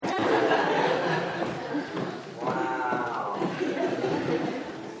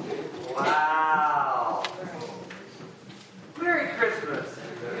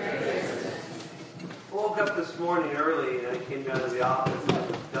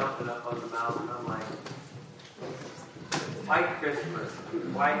White Christmas.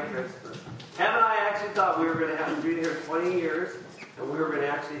 White Christmas. Em and I actually thought we were going to have, we've been here 20 years, and we were going to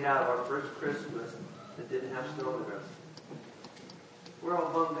actually have our first Christmas that didn't have snow in it. We're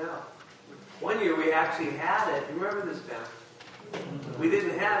all bummed out. One year we actually had it. You remember this, man? We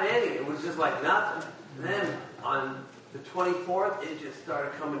didn't have any. It was just like nothing. And then on the 24th, it just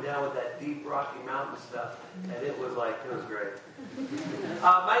started coming down with that deep Rocky Mountain stuff. And it was like, it was great.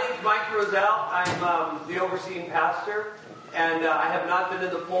 My name is Mike Roselle. I'm the overseeing pastor. And I have not been in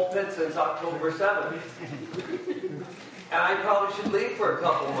the pulpit since October 7th. And I probably should leave for a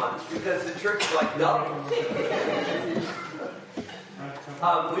couple months because the church is like double.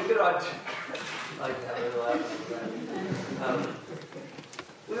 We've been on... like having a laugh.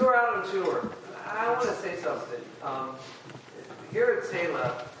 We were out on tour. I want to say something. Here at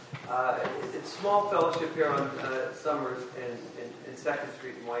Selah, it's small fellowship here on Summers and 2nd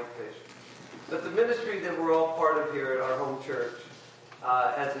Street in Whitefish. But the ministry that we're all part of here at our home church,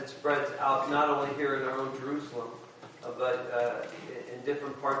 as it spreads out not only here in our own Jerusalem, but in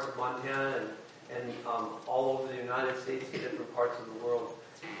different parts of Montana and all over the United States and different parts of the world.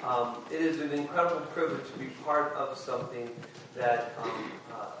 It is an incredible privilege to be part of something that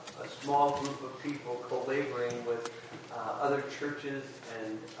a small group of people co-laboring with other churches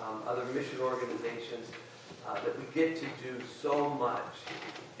and other mission organizations that we get to do so much.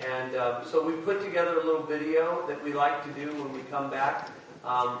 And so we put together a little video that we like to do when we come back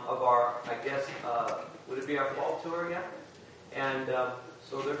of our, I guess, would it be our fall tour yet? And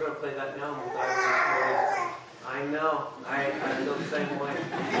so they're going to play that now. I know. I feel the same way.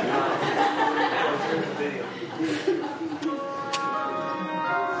 Here's the video.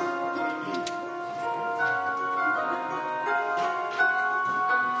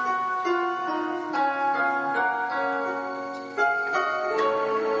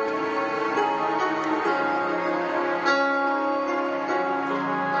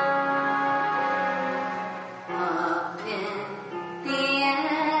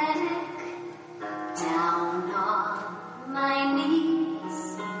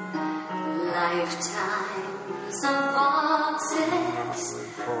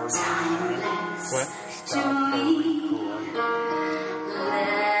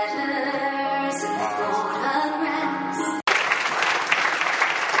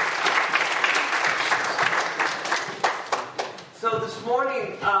 So this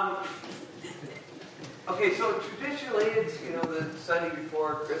morning, so traditionally it's, the Sunday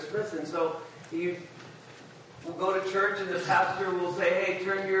before Christmas, and so we'll go to church and the pastor will say, hey,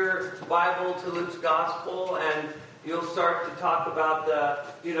 turn your Bible to Luke's Gospel, and you'll start to talk about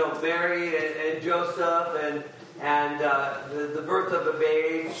Mary and Joseph and the birth of a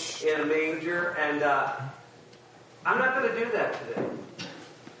babe in a manger, and I'm not going to do that today,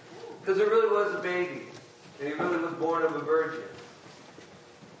 because there really was a baby, and he really was born of a virgin,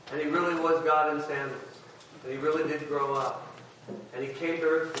 and he really was God in sandals, and he really did grow up, and he came to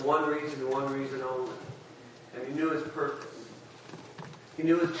earth for one reason and one reason only, and he knew his purpose. He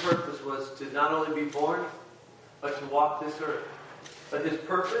knew his purpose was to not only be born, but to walk this earth. But his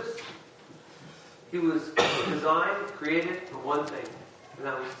purpose, he was designed, created for one thing, and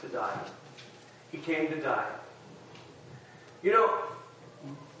that was to die. He came to die.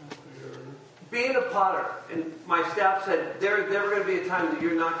 Being a potter, and my staff said, there's never going to be a time that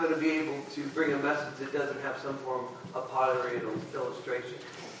you're not going to be able to bring a message that doesn't have some form of pottery and illustration.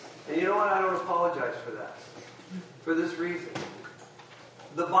 And you know what? I don't apologize for that. For this reason.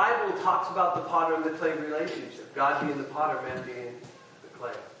 The Bible talks about the potter and the clay relationship. God being the potter, man being the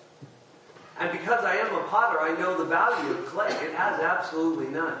clay. And because I am a potter, I know the value of clay. It has absolutely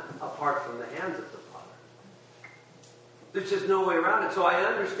none apart from the hands of the potter. There's just no way around it. So I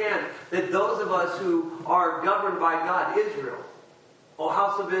understand that those of us who are governed by God, Israel,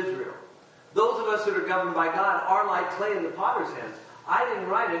 house of Israel, those of us that are governed by God are like clay in the potter's hands. I didn't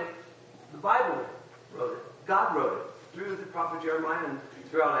write it. The Bible wrote it. God wrote it through the prophet Jeremiah and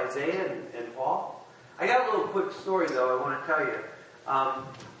throughout Isaiah and Paul. I got a little quick story, though, I want to tell you. I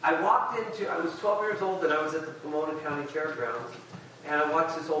was 12 years old and I was at the Pomona County Fairgrounds, and I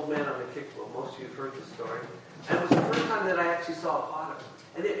watched this old man on a kick wheel. Most of you have heard this story. And it was the first time that I actually saw a potter.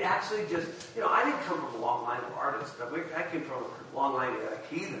 And it actually just, I didn't come from a long line of artists. I came from a long line of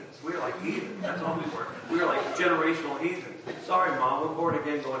heathens. We were like heathens. That's all we were. We were like generational heathens. Sorry, Mom, we're born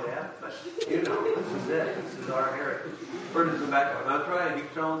again going to heaven. But, this is it. This is our heritage. Bird is the background. That's right. He's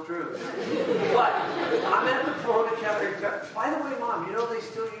telling the truth. But I'm at the Pomona County. By the way, Mom, they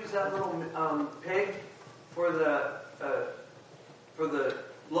still use that little peg for the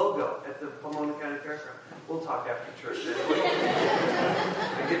logo at the Pomona County Fairground. We'll talk after church anyway.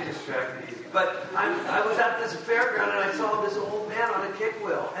 I get distracted easy. But I was at this fairground and I saw this old man on a kick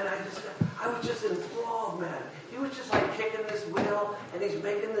wheel, and I was just enthralled, man. He was just like kicking this wheel, and he's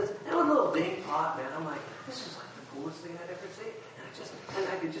making this, and a little ding pot, man. I'm like, this is like the coolest thing I'd ever seen. I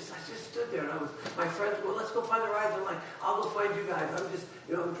just stood there, and my friends go, let's go find the rides. I'm like, I'll go find you guys. I'm just,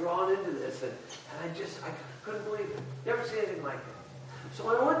 I'm drawn into this, and I couldn't believe it. Never seen anything like it. So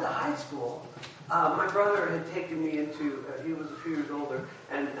when I went to high school, my brother had taken me into, he was a few years older,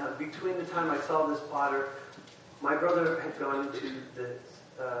 and between the time I saw this potter, my brother had gone into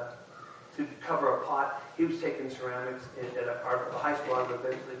to cover a pot. He was taking ceramics at a high school I would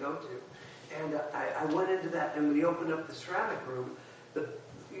eventually go to. And I went into that, and when he opened up the ceramic room,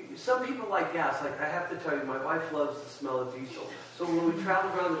 some people like gas. Like, I have to tell you, my wife loves the smell of diesel. So when we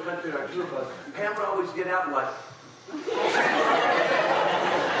traveled around the country in our tour bus, Pam would always get out and like,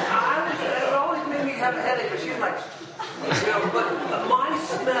 it always made me have a headache, but she's like, but my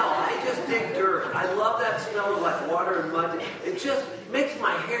smell, I just dig dirt. I love that smell of like water and mud. It just makes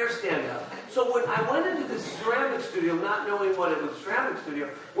my hair stand up. So when I went into this ceramic studio, not knowing what it was, ceramic studio,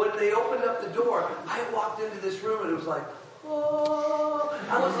 when they opened up the door, I walked into this room and it was like, oh,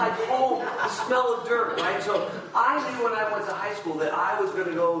 I was like, oh, the smell of dirt, right? So I knew when I went to high school that I was going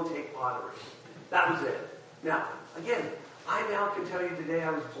to go take pottery. That was it. Now, again, I now can tell you today I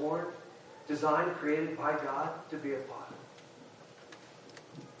was born, designed, created by God to be a potter.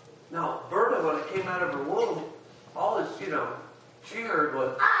 Now, Berta, when it came out of her womb, all this, she heard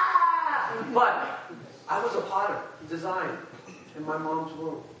was, ah! But I was a potter, designed in my mom's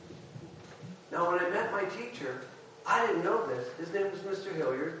womb. Now, when I met my teacher, I didn't know this. His name was Mr.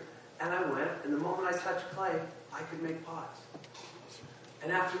 Hilliard, and I went, and the moment I touched clay, I could make pots.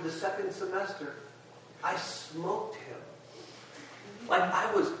 And after the second semester, I smoked him. Like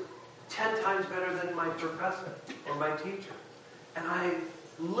I was 10 times better than my professor or my teacher. And I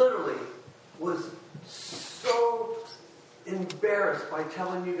literally was so embarrassed by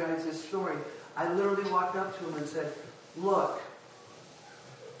telling you guys this story. I literally walked up to him and said, look,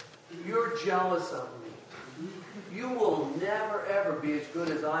 you're jealous of me. You will never, ever be as good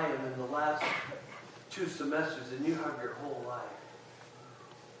as I am in the last 2 semesters, and you have your whole life.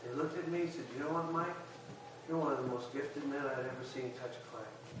 And he looked at me and said, you know what, Mike? You're one of the most gifted men I'd ever seen touch clay.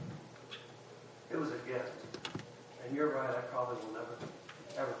 It was a gift. And you're right, I probably will never,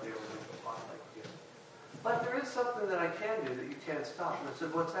 ever be able to make a pot like you. But there is something that I can do that you can't stop. And I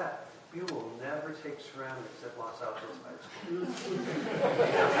said, what's that? You will never take ceramics at Los Altos High School.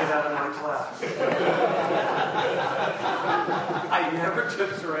 Get out of my class. I never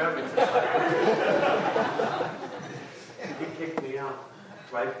took ceramics at high school. He kicked me out,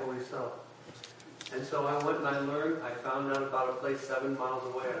 rightfully so. And so I went and I learned. I found out about a place 7 miles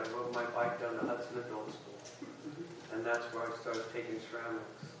away, and I rode my bike down to Hudson Adult School. And that's where I started taking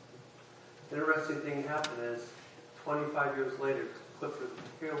ceramics. An interesting thing happened is, 25 years later, Clifford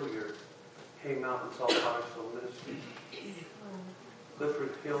Hilliard came out and saw Pottersville Ministry.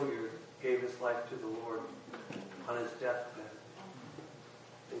 Clifford Hilliard gave his life to the Lord on his deathbed.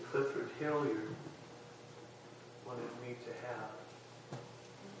 And Clifford Hilliard wanted me to have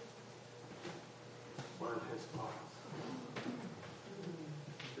one of his pots.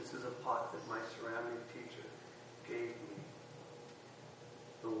 This is a pot that my ceramic teacher gave me.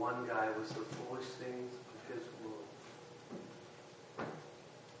 The one guy was the foolish things of his womb.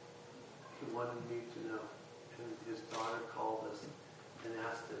 He wanted me to know. And his daughter called us and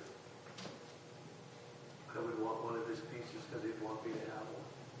asked if I would want one of his pieces because he'd want me to have one.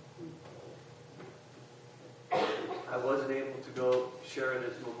 I wasn't able to go share it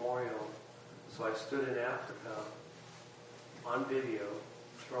as memorial, so I stood in Africa on video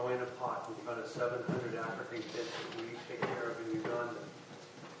throwing a pot in front of 700 African kids that we take care of in Uganda.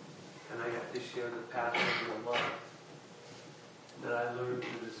 And I got to share the passion and the love that I learned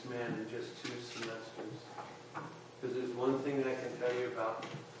from this man in just 2 semesters. Because there's one thing that I can tell you about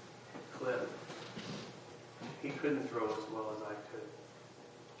Cliff. He couldn't throw as well as I could.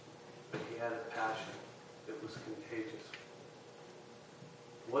 But he had a passion that was contagious.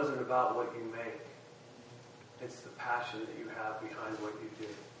 It wasn't about what you make. It's the passion that you have behind what you do.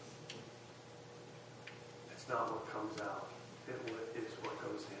 It's not what comes out. It's what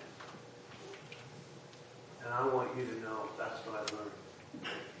goes in. And I want you to know that's what I learned.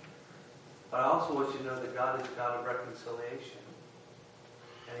 But I also want you to know that God is a God of reconciliation.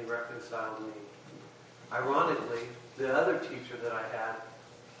 And He reconciled me. Ironically, the other teacher that I had,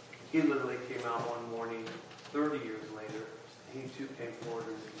 he literally came out one morning 30 years later, and he too came forward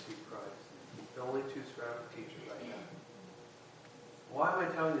and received Christ. The only 2 ceramic teachers I had. Why am I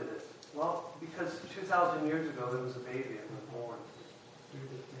telling you this? Well, because 2,000 years ago, there was a baby and was born.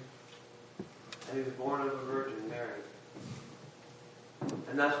 And he was born of a virgin, Mary.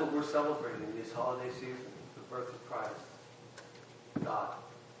 And that's what we're celebrating this holiday season, the birth of Christ. God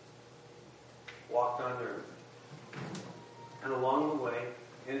walked on earth. And along the way,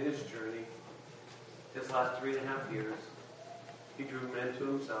 in his journey, his last 3.5 years, he drew men to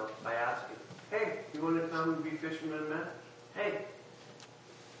himself by asking, hey, you want to come and be fishermen of men? Hey.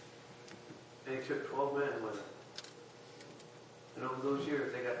 And he took 12 men with him. And over those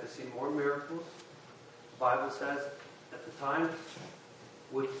years, they got to see more miracles. The Bible says, at the time,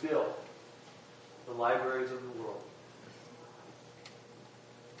 would fill the libraries of the world.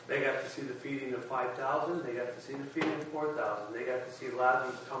 They got to see the feeding of 5,000. They got to see the feeding of 4,000. They got to see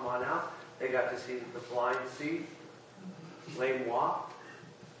Lazarus come on out. They got to see the blind see, lame walk.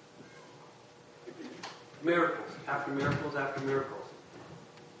 Miracles after miracles after miracles.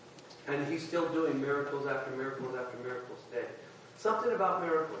 And he's still doing miracles after miracles after miracles today. Something about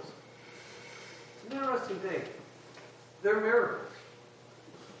miracles. It's an interesting thing. They're miracles.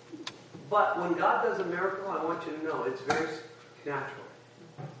 But when God does a miracle, I want you to know it's very natural.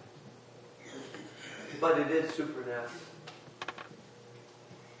 But it is supernatural.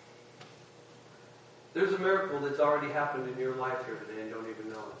 There's a miracle that's already happened in your life here today and don't even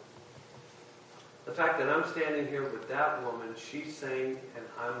know it. The fact that I'm standing here with that woman, she's saying and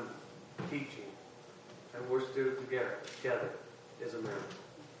I'm teaching, and we're still together is a miracle.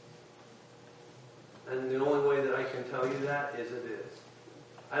 And the only way that I can tell you that is it is.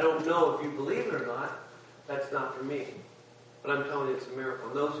 I don't know if you believe it or not. That's not for me. But I'm telling you it's a miracle.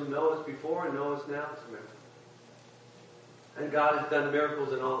 And those who know us before and know us now, it's a miracle. And God has done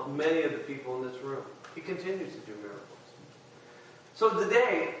miracles in many of the people in this room. He continues to do miracles. So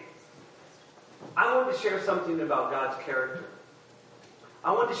today, I want to share something about God's character.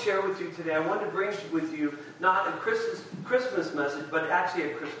 I want to share with you today, I want to bring with you not a Christmas message, but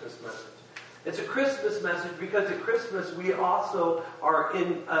actually a Christmas message. It's a Christmas message because at Christmas we also are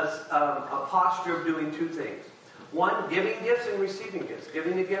in a posture of doing two things. One, giving gifts and receiving gifts.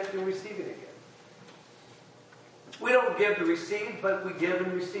 Giving a gift and receiving a gift. We don't give to receive, but we give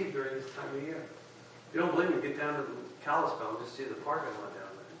and receive during this time of year. If you don't believe me, get down to Kalispell and just see the parking lot down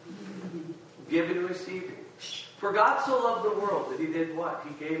there. Giving and receiving. For God so loved the world that he did what?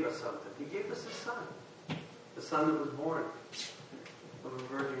 He gave us something. He gave us his son. The son that was born of a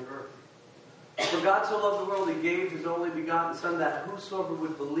virgin birth. For God so loved the world, he gave his only begotten Son, that whosoever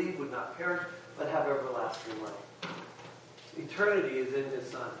would believe would not perish, but have everlasting life. Eternity is in his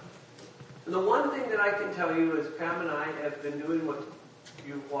Son. And the one thing that I can tell you is Pam and I have been doing what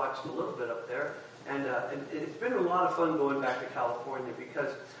you've watched a little bit up there. And it's been a lot of fun going back to California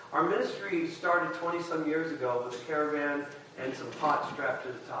because our ministry started 20-some years ago with a caravan and some pots strapped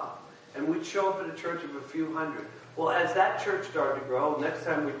to the top. And we'd show up at a church of a few hundred. Well, as that church started to grow, next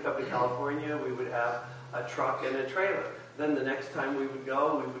time we'd come to California, we would have a truck and a trailer. Then the next time we would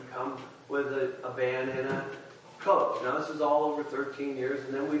go, we would come with a van and a coach. Now, this is all over 13 years.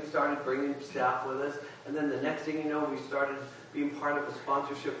 And then we started bringing staff with us. And then the next thing you know, we started being part of a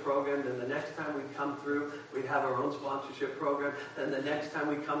sponsorship program. Then the next time we'd come through, we'd have our own sponsorship program. Then the next time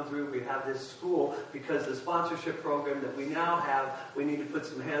we come through, we'd have this school because the sponsorship program that we now have, we need to put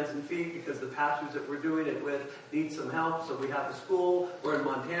some hands and feet because the pastors that we're doing it with need some help. So we have a school. We're in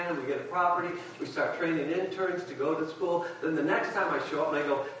Montana. We get a property. We start training interns to go to school. Then the next time I show up and I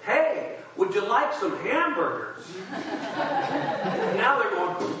go, hey, would you like some hamburgers? And now they're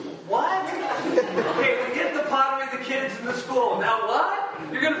going, what? Okay, we get the pottery of the kids in the school. Now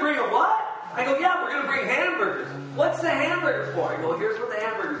what? You're going to bring a what? I go, yeah, we're going to bring hamburgers. What's the hamburger for? I go, here's what the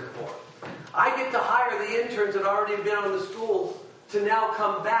hamburgers are for. I get to hire the interns that already been on the schools to now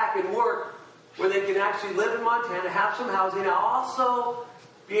come back and work where they can actually live in Montana, have some housing, and also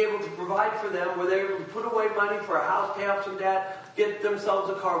be able to provide for them where they can put away money for a house, pay off some debt, get themselves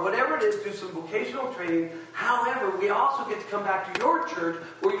a car, whatever it is, do some vocational training. However, we also get to come back to your church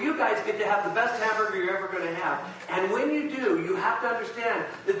where you guys get to have the best hamburger you're ever going to have. And when you do, you have to understand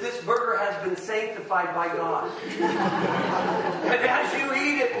that this burger has been sanctified by God. And as you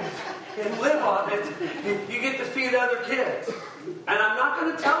eat it and live on it, you get to feed other kids. And I'm not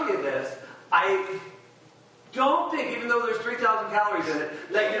going to tell you this. I don't think, even though there's 3,000 calories in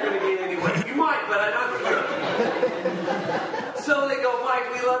it, that you're going to gain any weight. You might, but I'm not sure. So they go, Mike,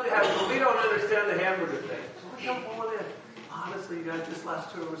 we love to have it, but we don't understand the hamburger thing. So we come pulling in. Honestly, you guys, this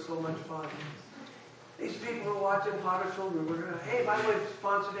last tour was so much fun. These people were watching Potter Children. We're going to, hey, by the way,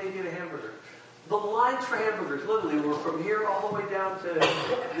 sponsor day, get a hamburger. The lines for hamburgers, literally, were from here all the way down to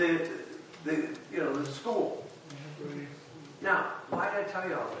the school. Now, why did I tell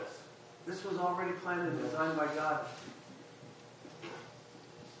you all this? This was already planned and designed by God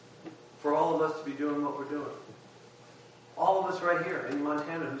for all all of us to be doing what we're doing. All of us right here in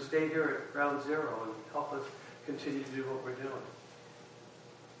Montana who stay here at ground zero and help us continue to do what we're doing.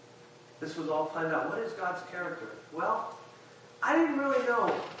 This was all planned out. What is God's character? Well, I didn't really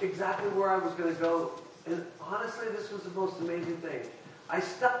know exactly where I was going to go. And honestly, this was the most amazing thing. I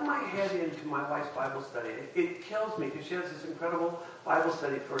stuck my head into my wife's Bible study. It kills me because she has this incredible Bible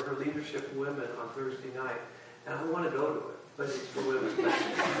study for her leadership women on Thursday night. And I want to go to it, but it's for women.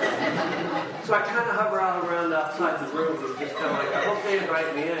 So I kind of hover out around outside the room and just kind of like, I hope they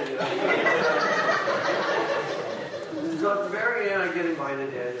invite me in. You know? So at the very end, I get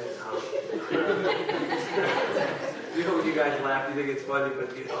invited in. You know, you guys laugh, you think it's funny, but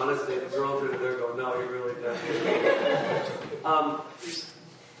honestly, the girls are there going, no, you really don't.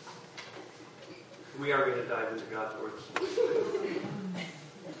 We are going to dive into God's Word this morning.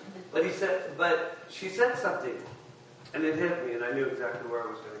 But she said something, and it hit me, and I knew exactly where I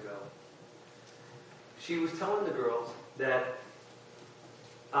was going to go. She was telling the girls that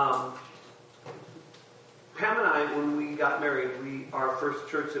Pam and I, when we got married, our first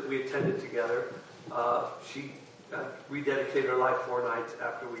church that we attended together, she rededicated her life 4 nights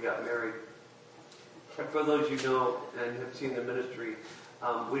after we got married. And for those you know and have seen the ministry,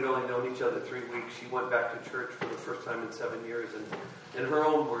 we'd only known each other 3 weeks. She went back to church for the first time in 7 years, and in her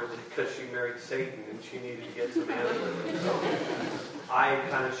own words, because she married Satan and she needed to get some answers. So I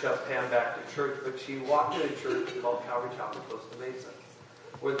kind of shoved Pam back to church, but she walked in a church called Calvary Chapel, Costa Mesa,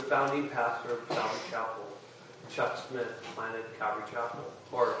 where the founding pastor of Calvary Chapel, Chuck Smith, planted Calvary Chapel,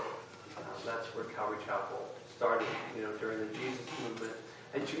 or that's where Calvary Chapel started, during the Jesus movement.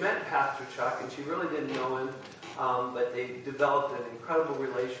 And she met Pastor Chuck, and she really didn't know him, but they developed an incredible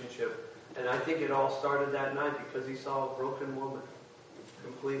relationship. And I think it all started that night because he saw a broken woman,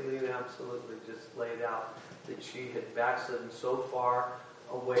 completely and absolutely just laid out, that she had backslidden so far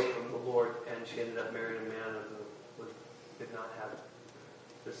away from the Lord, and she ended up marrying a man who did not have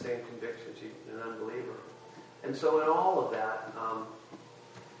the same conviction. She's an unbeliever. And so in all of that,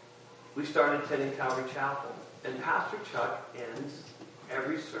 we started attending Calvary Chapel. And Pastor Chuck ends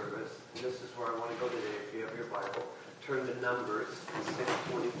every service, and this is where I want to go today if you have your Bible. Turn to Numbers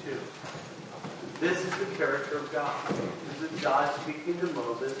 6:22. This is the character of God. This is God speaking to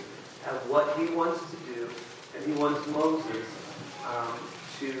Moses of what he wants to do, and he wants Moses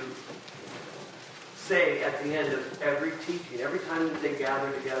to say at the end of every teaching, every time that they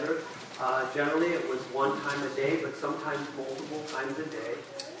gather together. Generally it was 1 time a day, but sometimes multiple times a day.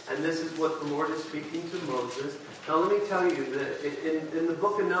 And this is what the Lord is speaking to Moses. Now let me tell you that in the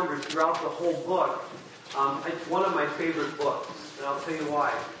book of Numbers, throughout the whole book, it's one of my favorite books. And I'll tell you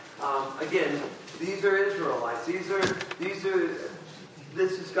why. Again, these are Israelites. This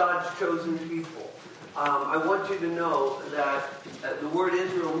is God's chosen people. I want you to know that the word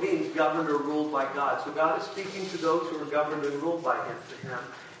Israel means governed or ruled by God. So God is speaking to those who are governed and ruled by Him.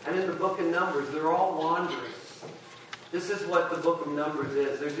 And in the book of Numbers, they're all wandering. This is what the book of Numbers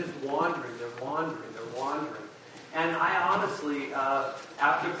is. They're just wandering. They're wandering. And I honestly,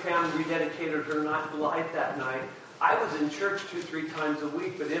 after Pam rededicated her life that night, I was in church 2-3 times a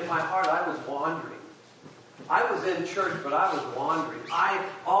week, but in my heart I was wandering. I was in church, but I was wandering. I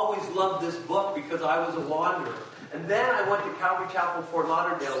always loved this book because I was a wanderer. And then I went to Calvary Chapel, Fort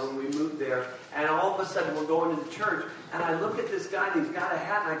Lauderdale when we moved there, and all of a sudden we're going to the church, and I look at this guy, and he's got a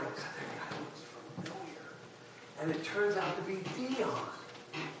hat, and I go, God, that guy looks familiar. And it turns out to be Dion.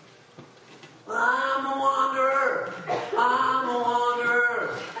 I'm a wanderer.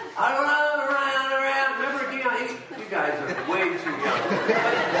 I run around. Remember Dion? You guys are way too young.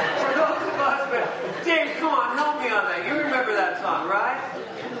 For those of us, James, come on, help me on that. You remember that song, right?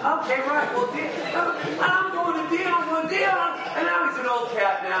 Okay, right. Well, I'm going to Dion. And now he's an old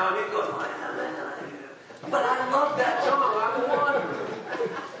cat now, and he's going, but I love that song. I'm a wanderer.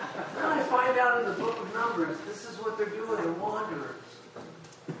 Then I find out in the book of Numbers, this is what they're doing. They're wanderers.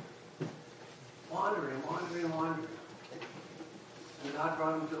 Wandering. And God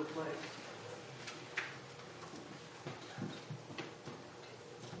brought him to a place.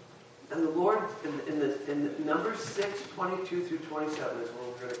 And the Lord, in Numbers 6:22 through 27 is where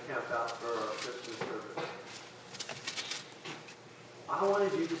we're going to camp out for our Christmas service. I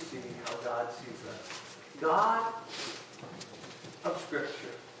wanted you to see how God sees us. God of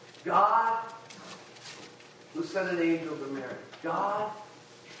Scripture. God who sent an angel to Mary. God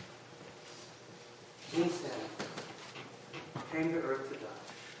in sin came to earth to die.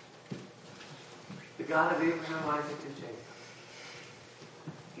 The God of Abraham, Isaac, and Jacob.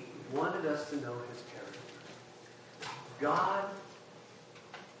 He wanted us to know His character. God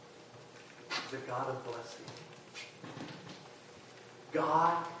is a God of blessing.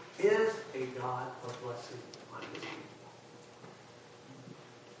 God is a God of blessing on his people.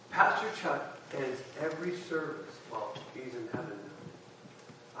 Pastor Chuck ends every service, well, he's in heaven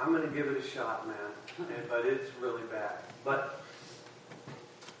now. I'm going to give it a shot, man, but it's really bad. But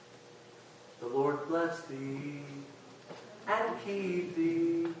the Lord bless thee and keep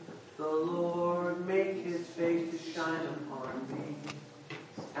thee. The Lord make his face to shine upon thee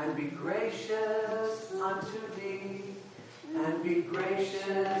and be gracious unto thee. And be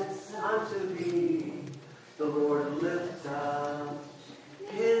gracious unto thee. The Lord lift up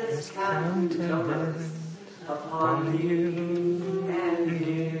his countenance upon you and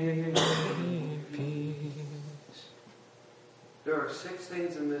give peace. There are 6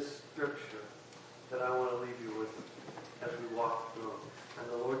 things in this scripture that I want to leave you with as we walk through them.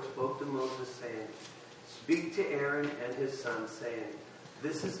 And the Lord spoke to Moses, saying, speak to Aaron and his sons, saying,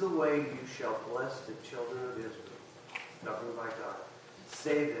 this is the way you shall bless the children of Israel, governed by God.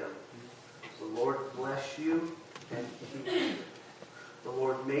 Say them, the Lord bless you and keep you. The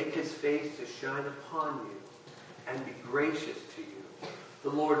Lord make his face to shine upon you and be gracious to you. The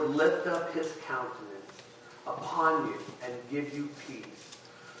Lord lift up his countenance upon you and give you peace.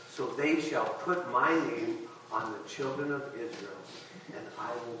 So they shall put my name on the children of Israel, and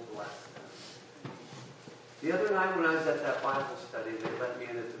I will bless them. The other night when I was at that Bible study, they let me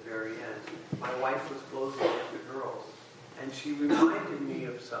in at the very end. My wife was closing with the girls, and she reminded me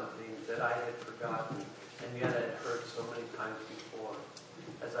of something that I had forgotten, and yet I had heard so many times before,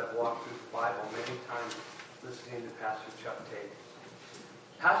 as I've walked through the Bible, many times listening to Pastor Chuck tape.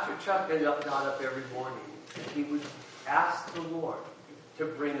 Pastor Chuck got up every morning, and he would ask the Lord to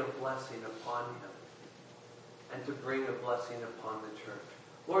bring a blessing upon him, and to bring a blessing upon the church.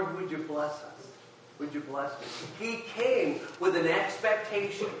 Lord, would you bless us? Would you bless me? He came with an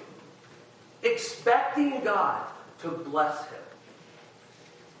expectation, expecting God to bless him.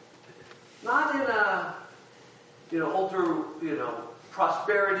 Not in a, ultra,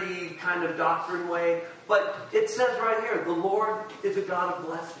 prosperity kind of doctrine way, but it says right here, the Lord is a God of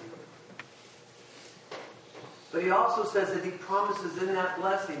blessing. But he also says that he promises in that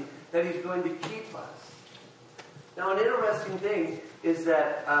blessing that he's going to keep us. Now, an interesting thing is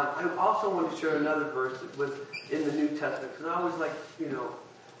that I also want to share another verse that was in the New Testament, because I always like,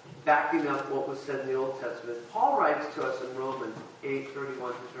 backing up what was said in the Old Testament. Paul writes to us in Romans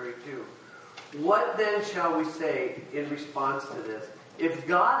 8:31-32. What then shall we say in response to this? If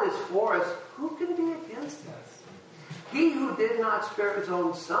God is for us, who can be against us? He who did not spare his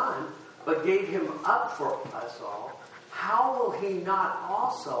own son, but gave him up for us all, how will he not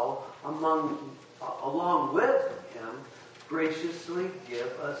also, along with him, graciously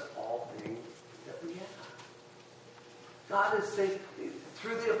give us all things that we have? God is saying,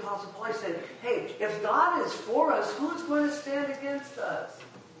 through the Apostle Paul, he said, hey, if God is for us, who's going to stand against us?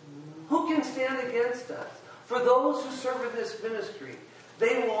 Who can stand against us? For those who serve in this ministry,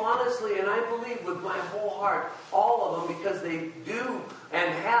 they will honestly, and I believe with my whole heart, all of them, because they do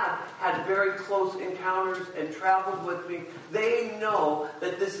and have had very close encounters and traveled with me, they know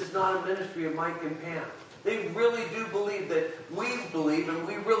that this is not a ministry of Mike and Pam. They really do believe that we believe, and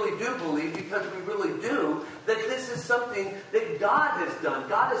we really do believe, because we really do, that this is something that God has done.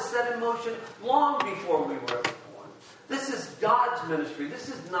 God has set in motion long before we were born. This is God's ministry. This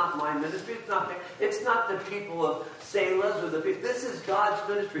is not my ministry. It's not the people of Selah's or the people. This is God's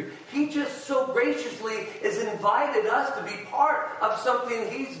ministry. He just so graciously has invited us to be part of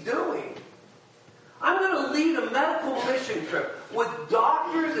something He's doing. I'm going to lead a medical mission trip with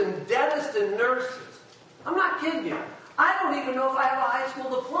doctors and dentists and nurses. I'm not kidding you. I don't even know if I have a high school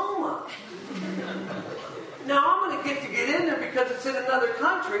diploma. Now, I'm going to get in there because it's in another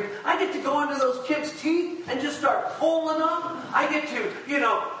country. I get to go into those kids' teeth and just start pulling them. I get to,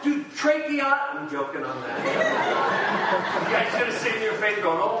 do tracheotomy. I'm joking on that. You guys should have seen your face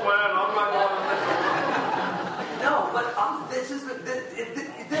going, oh man, I'm not going to. No, but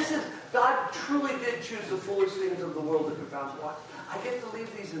this is, God truly did choose the foolish things of the world to confound the wise. I get to lead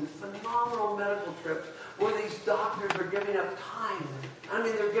these in phenomenal medical trips where these doctors are giving up time. I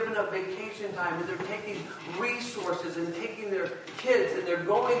mean, they're giving up vacation time, and they're taking resources and taking their kids, and they're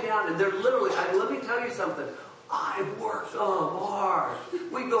going down, and they're literally, let me tell you something. I work so hard.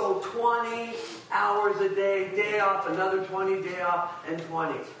 We go 20 hours a day, day off, another 20, day off, and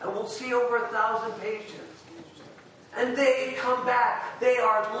 20. And we'll see over 1,000 patients. And they come back. They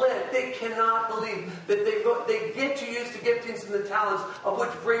are lit. They cannot believe that they get to use the giftings and the talents of which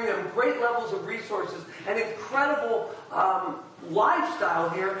bring them great levels of resources and incredible lifestyle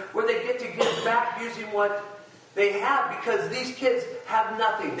here, where they get to give back using what They have, because these kids have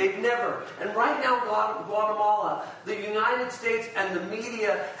nothing. They've never. And right now in Guatemala, the United States and the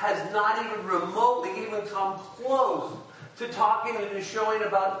media has not even remotely even come close to talking and showing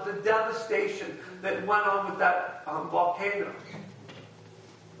about the devastation that went on with that volcano.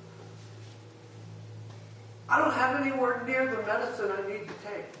 I don't have anywhere near the medicine I need to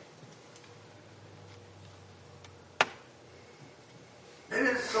take. It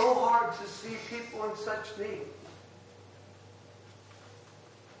is so hard to see people in such need.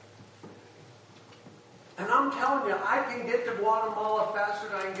 And I'm telling you, I can get to Guatemala faster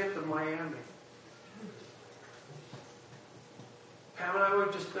than I can get to Miami. Pam and I were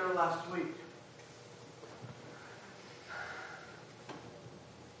just there last week.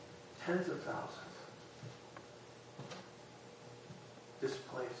 Tens of thousands.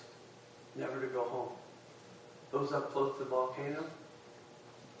 Displaced. Never to go home. Those up close to the volcano,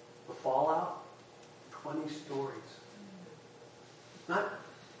 the fallout, 20 stories. Not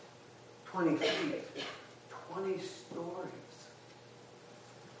 20 feet. 20 stories.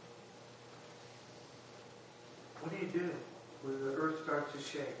 What do you do when the earth starts to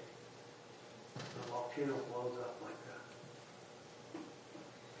shake? The volcano blows up like that.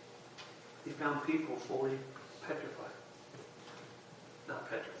 He found people fully petrified. Not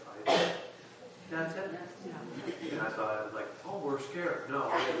petrified. That's it? Yeah, I thought I was like, oh, we're scared.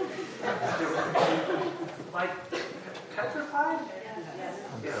 No. They were like petrified?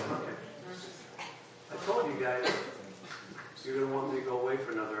 Yeah, okay. I told you guys, you're going to want me to go away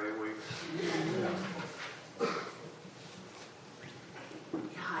for another 8 weeks.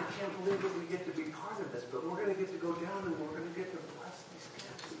 Yeah, I can't believe that we get to be part of this, but we're going to get to go down and we're going to get to bless these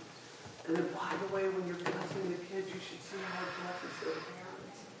kids. And then, by the way, when you're blessing the kids, you should see how it blesses their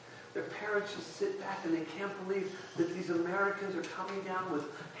parents. Their parents just sit back and they can't believe that these Americans are coming down with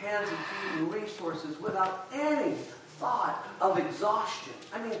hands and feet and resources without any thought of exhaustion.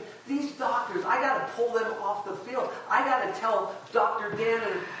 I mean, these doctors, I got to pull them off the field. I got to tell Dr.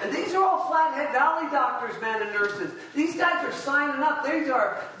 Dan, and these are all Flathead Valley doctors, men and nurses. These guys are signing up.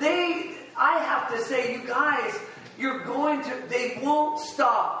 I have to say, you guys, they won't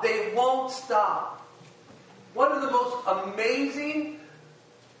stop. They won't stop. One of the most amazing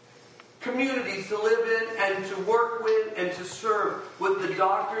communities to live in and to work with and to serve with the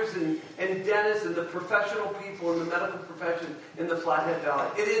doctors and dentists and the professional people in the medical profession in the Flathead Valley.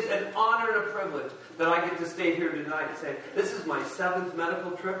 It is an honor and a privilege that I get to stay here tonight and say, this is my 7th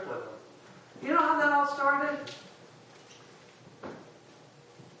medical trip with them. You know how that all started?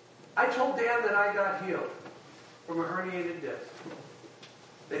 I told Dan that I got healed from a herniated disc.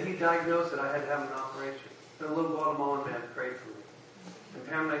 That he diagnosed that I had to have an operation. And a little Guatemalan man prayed for me. And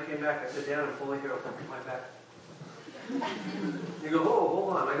Pam and I came back. I said, Dan, I'm fully healed. Look at my back. You go, oh,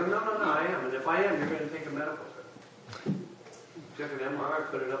 hold on. I go, no, I am. And if I am, you're going to take a medical trip. Took an MRI,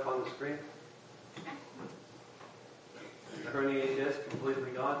 put it up on the screen. The herniated disc,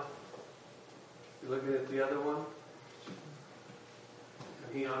 completely gone. You're looking at the other one.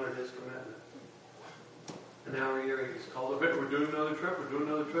 And he honored his commitment. An hour a year, he just called up, we're doing another trip.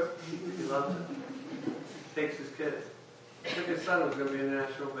 He loves it. Takes his kids. I think his son was going to be a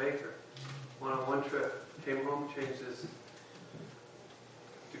national baker. Went on one trip. Came home, changed his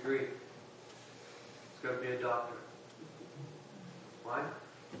degree. He's going to be a doctor. Why?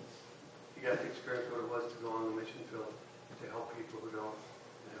 He got to experience what it was to go on the mission field to help people who don't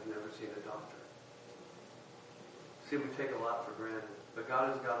and have never seen a doctor. See, we take a lot for granted. But God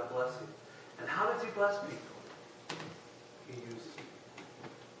has got a blessing. And how does He bless people? He uses people.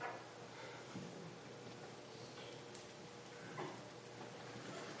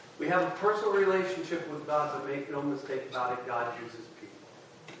 We have a personal relationship with God, but make no mistake about it, God uses people.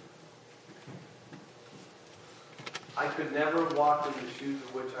 I could never walk in the shoes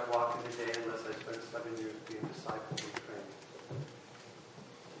of which I walk in today unless I spent 7 years being discipled and trained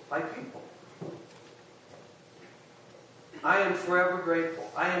by people. I am forever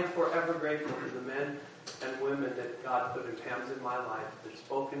grateful. I am forever grateful to the men and women that God put in Pam's in my life, that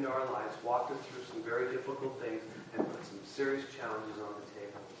spoke into our lives, walked us through some very difficult things, and put some serious challenges on the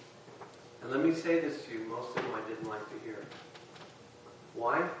table. And let me say this to you, most of them I didn't like to hear.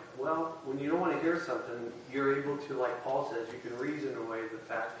 Why? Well, when you don't want to hear something, you're able to, like Paul says, you can reason away the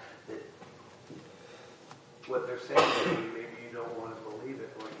fact that what they're saying to you, maybe you don't want to believe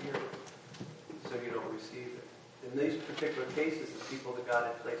it or hear it, so you don't receive it. In these particular cases, the people that God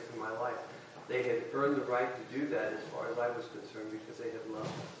had placed in my life, they had earned the right to do that as far as I was concerned because they had loved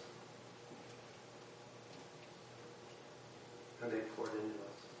us. And they poured into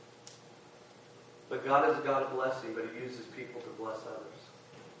us. But God is a God of blessing, but He uses people to bless others.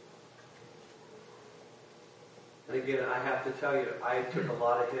 And again, I have to tell you, I took a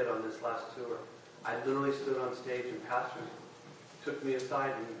lot of hit on this last tour. I literally stood on stage and pastors took me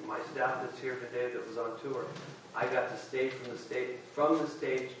aside, and my staff that's here today that was on tour, I got to stay from the stage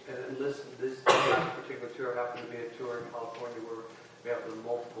and listen. This particular tour happened to be a tour in California where we have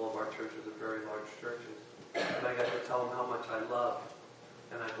multiple of our churches are very large churches. And I got to tell them how much I love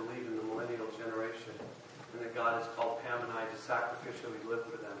and I believe in the millennial generation, and that God has called Pam and I to sacrificially live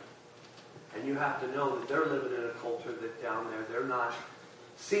for them. And you have to know that they're living in a culture that down there, they're not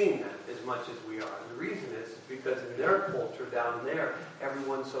seeing that as much as we are. And the reason is because in their culture down there,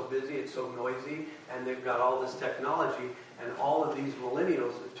 everyone's so busy, it's so noisy, and they've got all this technology, and all of these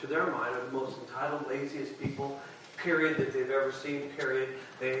millennials, to their mind, are the most entitled, laziest people, period, that they've ever seen, period.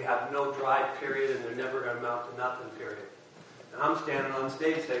 They have no drive, period, and they're never going to amount to nothing, period. And I'm standing on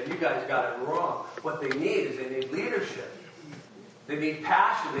stage saying, you guys got it wrong. What they need is they need leadership. They need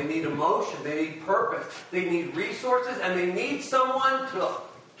passion. They need emotion. They need purpose. They need resources. And they need someone to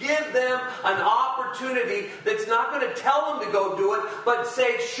give them an opportunity that's not going to tell them to go do it, but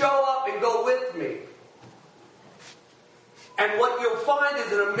say, show up and go with me. And what you'll find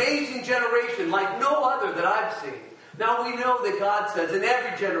is an amazing generation like no other that I've seen. Now we know that God says in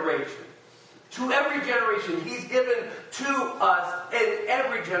every generation, to every generation, He's given to us in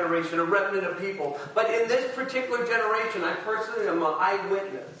every generation a remnant of people. But in this particular generation, I personally am an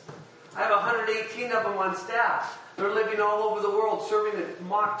eyewitness. I have 118 of them on staff. They're living all over the world, serving at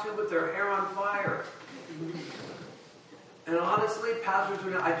Mach 2 with their hair on fire. And honestly, pastors,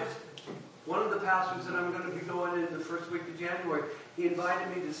 one of the pastors that I'm going to be going in the first week of January, he invited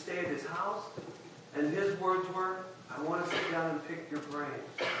me to stay at his house. And his words were, I want to sit down and pick your brain.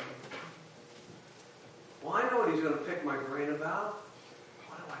 Well, I know what he's going to pick my brain about.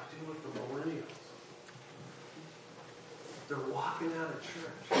 What do I do with the millennials? They're walking out of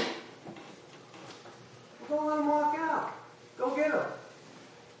church. Well, don't let them walk out. Go get them.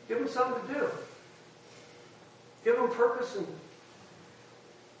 Give them something to do. Give them purpose and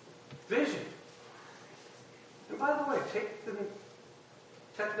vision. And by the way, take the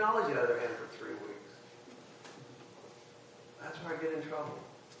technology out of their hand for 3 weeks. That's where I get in trouble.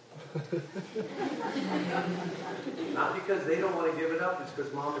 Not because they don't want to give it up, it's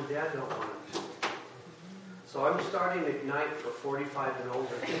because mom and dad don't want them to. So I'm starting Ignite for 45 and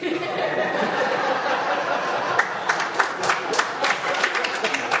older.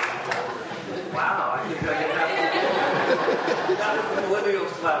 Wow, I think I can have that was a millennial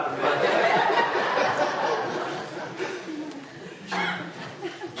slap.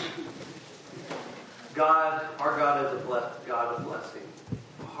 God, our God is a God of blessing.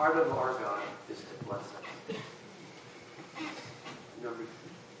 The heart of our God is to bless us. Number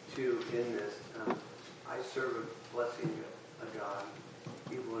 2 in this, I serve a blessing a God,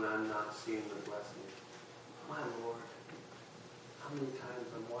 even when I'm not seeing the blessing. My Lord, how many times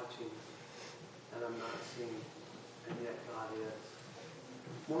I'm watching and I'm not seeing, and yet God is.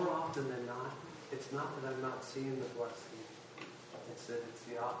 More often than not, it's not that I'm not seeing the blessing. It's that it's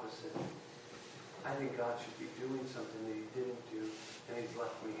the opposite. I think God should be doing something that He didn't do, and He's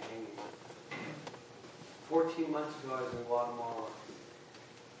left me hanging. 14 months ago, I was in Guatemala.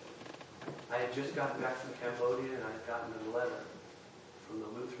 I had just gotten back from Cambodia, and I had gotten a letter from the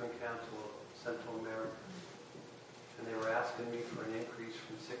Lutheran Council of Central America. And they were asking me for an increase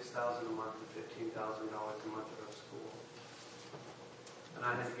from $6,000 a month to $15,000 a month at our school. And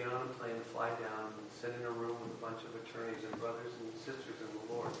I had to get on a plane and fly down and sit in a room with a bunch of attorneys and brothers and sisters in the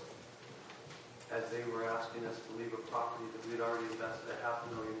Lord, as they were asking us to leave a property that we'd already invested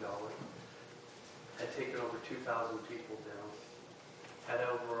 $500,000, had taken over 2,000 people down, had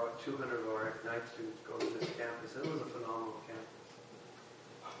over 200 of our Ignite students go to this campus. It was a phenomenal campus.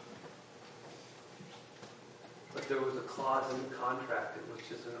 But there was a clause in the contract that was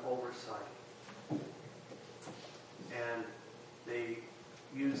just an oversight. And they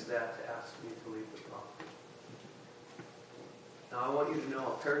used that to ask me to leave the property. Now, I want you to know,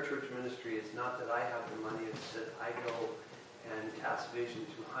 a parachurch ministry is not that I have the money, it's that I go and cast vision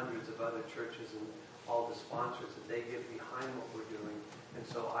to hundreds of other churches and all the sponsors that they get behind what we're doing. And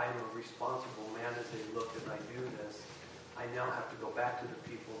so I'm a responsible man as they look as I do this. I now have to go back to the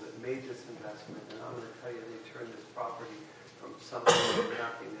people that made this investment, and I'm going to tell you they turned this property from something of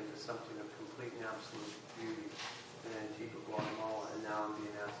nothing into something of complete and absolute beauty in Antigua, Guatemala, and now I'm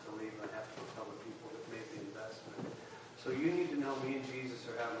being asked to leave, and I have to go tell the people that made the investment. So you need to know me and Jesus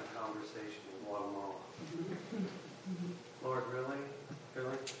are having a conversation in Guatemala. Lord, really?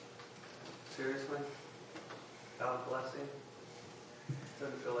 Really? Seriously? God blessing?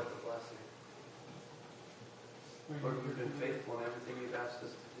 Doesn't feel like a blessing. Lord, we've been faithful in everything You've asked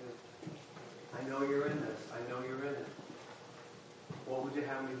us to do. I know you're in this. I know you're in it. What would you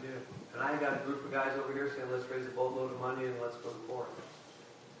have me do? And I got a group of guys over here saying, let's raise a boatload of money and let's go to court.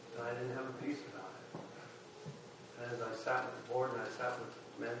 And I didn't have a peace about it. And as I sat with the board and I sat with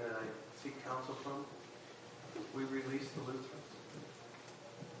men that I seek counsel from, we released the Lutherans.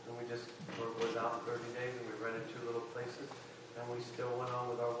 And we just was out in 30 days and we rented 2 little places and we still went on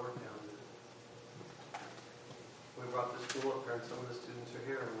with our work down there. We brought the school up here and some of the students are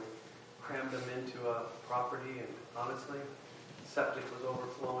here and we crammed them into a property and honestly, septic was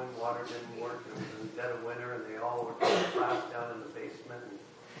overflowing, water didn't work, it was in the dead of winter, and they all were class down in the basement.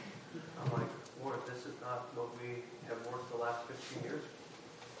 And I'm like, Lord, this is not what we have worked the last 15 years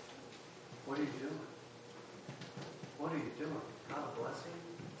for. What are you doing? What are you doing? God bless you?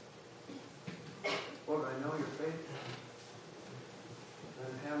 Lord, I know you're faithful.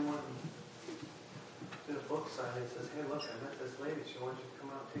 And Ham went and did a book signing and says, hey, look, I met this lady. She wants you to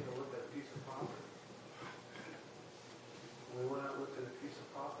come out and take a look at a piece of property. We went out and looked at a piece of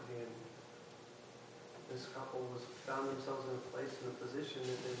property, and this couple found themselves in a place, in a position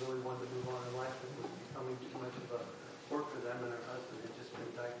that they really wanted to move on in life. It was becoming too much of a work for them, and her husband had just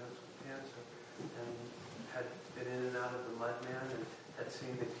been diagnosed with cancer and had been in and out of the mud man and had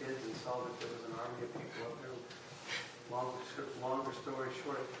seen the kids and saw that there was an army of people up there. Longer story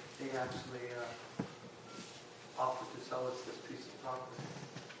short, they actually offered to sell us this piece of property.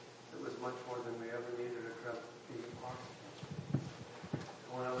 It was much more than we ever needed or dreamt being possible.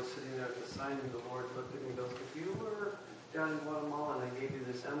 When I was sitting there at the signing, the Lord looked at me and goes, if you were down in Guatemala and I gave you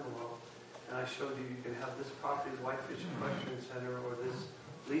this envelope and I showed you can have this property as Whitefish Equestrian Center or this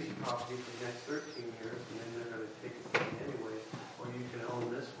lease property for the next 13 years and then they're going to take it from me anyway, or you can own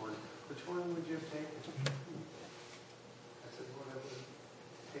this one, which one would you have taken? I said, Lord, I would have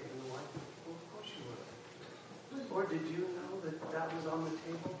taken the Whitefish. Well, of course you would have. Lord, did you know that was on the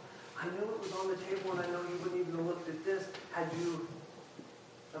table? I knew it was on the table and I know you wouldn't even have looked at this had you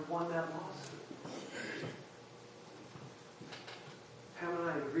have won that lawsuit. Pam and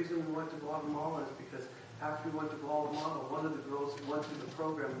I, the reason we went to Guatemala is because after we went to Guatemala, one of the girls who went through the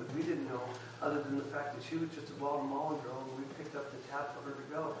program that we didn't know, other than the fact that she was just a Guatemalan girl, and we picked up the tab for her to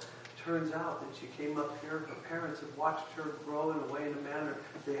go. Turns out that she came up here, her parents had watched her grow in a way, in a manner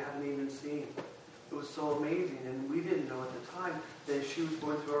they hadn't even seen. It was so amazing, and we didn't know at the time that she was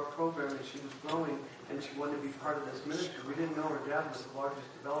going through our program and she was growing and she wanted to be part of this ministry. We didn't know her dad was the largest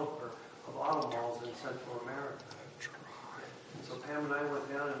developer of auto malls in Central America. And so Pam and I went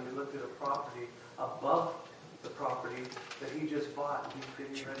down and we looked at a property above the property that he just bought, and he's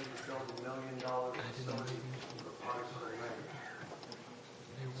getting ready to build $1 million facility for Parks and Rec.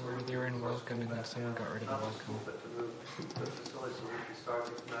 They were in welcome, and then someone got rid of the welcome. But to move the facility so we can start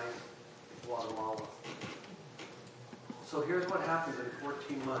Ignite Guatemala. So here's what happens in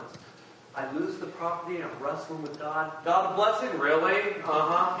 14 months. I lose the property and I'm wrestling with God. God blessing? Really?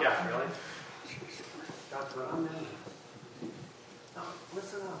 Yeah, really? God's what I'm in. Now,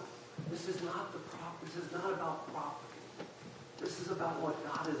 listen up. This is not the property. This is not about property. This is about what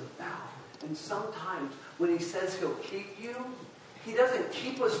God is about. And sometimes when he says he'll keep you, he doesn't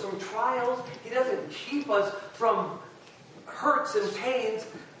keep us from trials. He doesn't keep us from hurts and pains,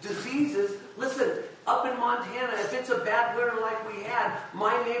 diseases. Listen, up in Montana, if it's a bad winter like we had,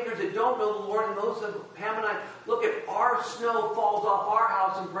 my neighbors that don't know the Lord and those of Pam and I, look at our snow falls off our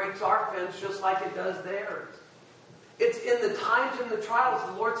house and breaks our fence just like it does theirs. It's in the times and the trials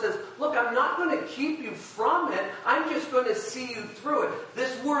the Lord says, look, I'm not going to keep you from it. I'm just going to see you through it.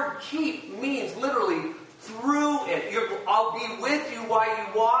 This word keep means literally through it. I'll be with you while you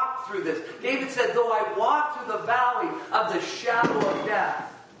walk through this. David said, though I walk through the valley of the shadow of death.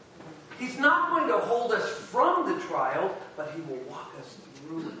 He's not going to hold us from the trials, but he will walk us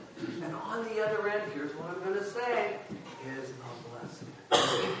through it. And on the other end, here's what I'm going to say, is a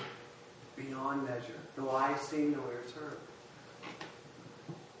blessing. Beyond measure. No eye seen, no ears heard.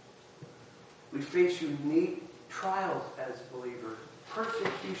 We face unique trials as believers.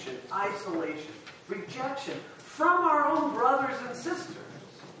 Persecution, isolation, rejection from our own brothers and sisters.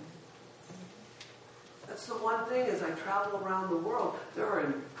 That's the one thing as I travel around the world. There are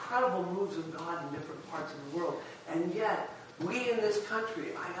incredible moves of God in different parts of the world. And yet, we in this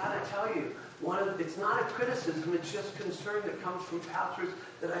country, I got to tell you, it's not a criticism, it's just concern that comes from pastors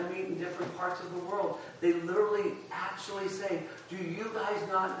that I meet in different parts of the world. They literally actually say, do you guys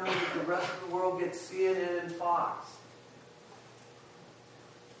not know that the rest of the world gets CNN and Fox?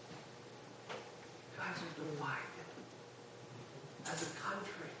 You guys are divided as a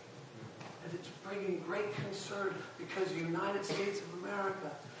country. And it's bringing great concern because the United States of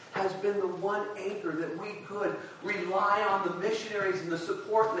America has been the one anchor that we could rely on, the missionaries and the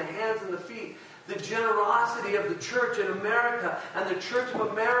support and the hands and the feet. The generosity of the church in America, and the Church of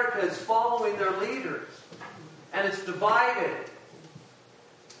America is following their leaders. And it's divided.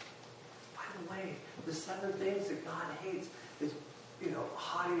 By the way, the 7 things that God hates is,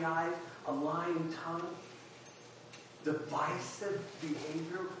 haughty eyes, a lying tongue, divisive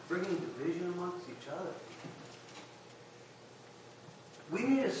behavior, bringing division amongst each other. We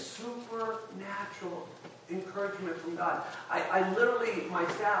need a supernatural encouragement from God. I literally, my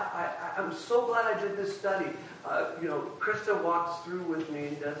staff, I'm so glad I did this study. Krista walks through with me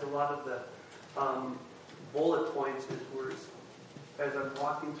and does a lot of the bullet points as I'm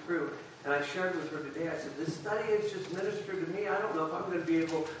walking through. And I shared with her today, I said, this study has just ministered to me. I don't know if I'm going to be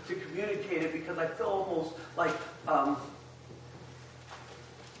able to communicate it because I feel almost like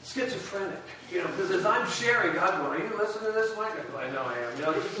schizophrenic. Because as I'm sharing, God's going, are you listening to this, Mike? I go, I know I am.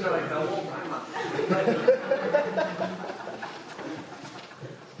 This is like the whole time up.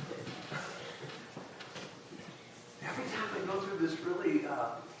 Every time I go through this really,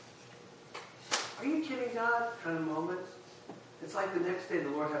 are you kidding God kind of moments, it's like the next day the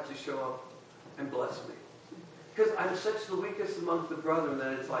Lord has to show up and bless me. Because I'm such the weakest amongst the brethren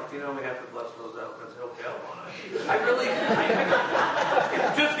that it's like, we have to bless those out because he'll fail on us.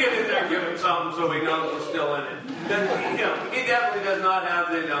 Just get in there and give him something so he knows we're still in it. He definitely does not have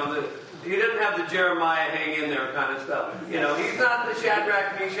he doesn't have the Jeremiah hang in there kind of stuff. He's not the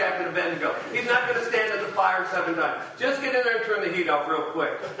Shadrach, Meshach, and Abednego. He's not going to stand in the fire 7 times. Just get in there and turn the heat off real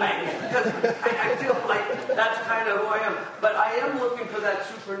quick. Because I feel like that's kind of who I am. But I am looking for that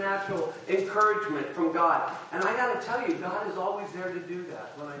supernatural encouragement from God. And I got to tell you, God is always there to do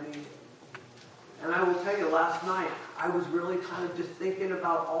that when I need it. And I will tell you, last night, I was really kind of just thinking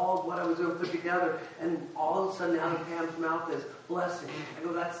about all what I was going to put together. And all of a sudden, out of Pam's mouth is blessing. I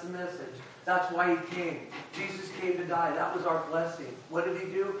go, that's the message. That's why he came. Jesus came to die. That was our blessing. What did he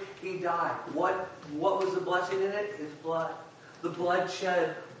do? He died. What was the blessing in it? His blood. The blood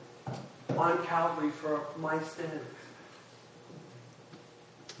shed on Calvary for my sins.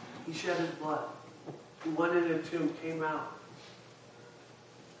 He shed his blood. He went in a tomb, came out.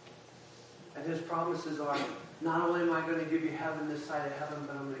 And his promises are, not only am I going to give you heaven this side of heaven,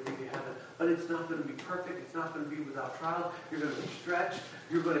 but I'm going to give you heaven. But it's not going to be perfect. It's not going to be without trials. You're going to be stretched.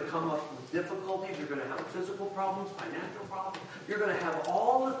 You're going to come up with difficulties. You're going to have physical problems, financial problems. You're going to have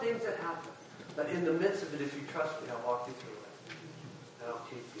all the things that happen. But in the midst of it, if you trust me, I'll walk you through it. And I'll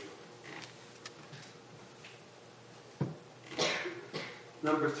keep you.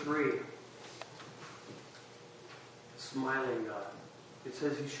 Number 3. Smiling God. It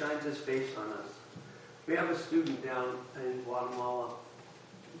says he shines his face on us. We have a student down in Guatemala.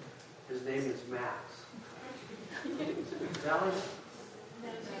 His name is Max. Sally?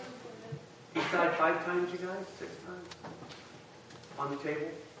 He's died 5 times, you guys? 6 times? On the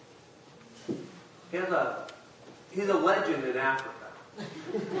table? He's a legend in Africa.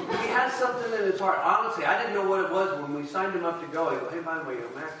 He has something in his heart. Honestly, I didn't know what it was when we signed him up to go. I go, hey, by the way,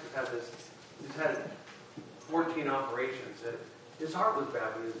 Max he's had 14 operations. His heart was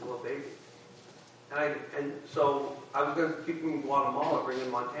bad when he was a little baby. And so I was going to keep him in Guatemala, bring him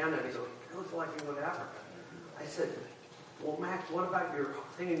in Montana, and he goes, I don't feel like I go to Africa. I said, well, Max, what about your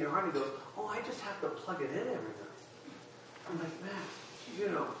thing in your heart? He goes, oh, I just have to plug it in every night. I'm like, Max,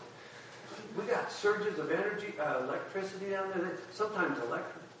 we got surges of energy, electricity down there. Sometimes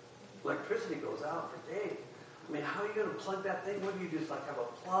electricity goes out for days. I mean, how are you going to plug that thing? What do you just like have a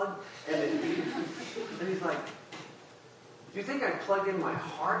plug? And he's like, do you think I plug in my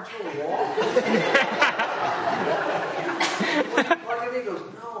heart to a wall? When you plug it in, he goes,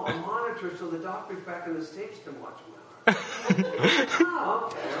 no, a monitor so the doctors back in the States can watch my heart.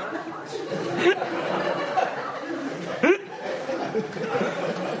 Oh, okay, well, that's fine.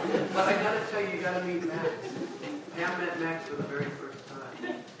 But I got to tell you got to meet Max. Pam met Max for the very first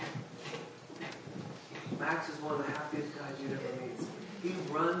time. Max is one of the happiest guys you'd ever meet. He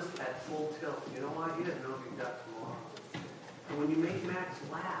runs at full tilt. You know why? He doesn't know if he's got tomorrow. And when you make Max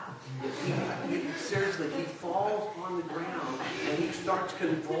laugh, seriously, he falls on the ground and he starts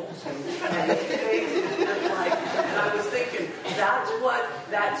convulsing. And his face is just like, and I was thinking,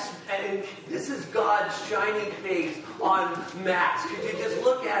 and this is God's shining face on Max. Because you just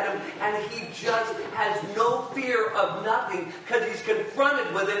look at him and he just has no fear of nothing because he's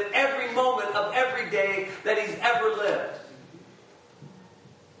confronted with it every moment of every day that he's ever lived.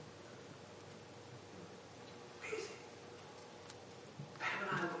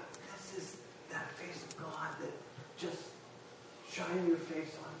 Shine your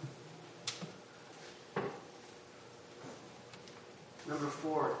face on. Number 4.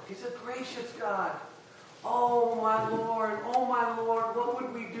 4. He's a gracious God. Oh my Lord, what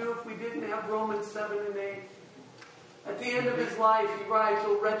would we do if we didn't have Romans 7 and 8? At the end of his life, he writes,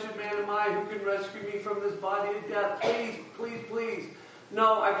 "O wretched man am I, who can rescue me from this body of death? Please, please, please.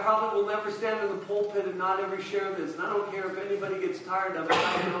 No, I probably will never stand in the pulpit and not ever share this. And I don't care if anybody gets tired of it.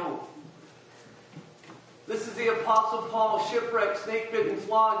 I know." This is the Apostle Paul, shipwrecked, snake-bitten,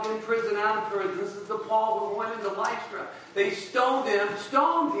 flogged, in prison, out of prison. This is the Paul who went into Lystra. They stoned him,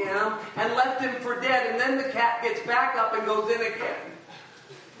 and left him for dead. And then the cat gets back up and goes in again.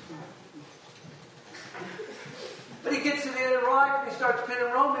 But he gets to the end of life and he starts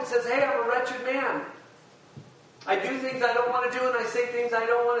penning Rome and says, "Hey, I'm a wretched man. I do things I don't want to do and I say things I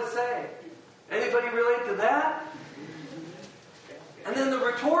don't want to say." Anybody relate to that? And then the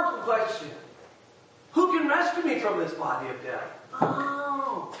rhetorical question, who can rescue me from this body of death?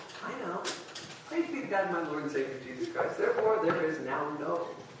 Oh, I know. Praise be to God, my Lord and Savior Jesus Christ. Therefore, there is now no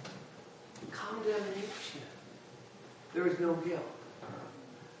condemnation. There is no guilt.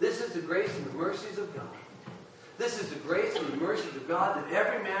 This is the grace and the mercies of God. This is the grace and the mercies of God that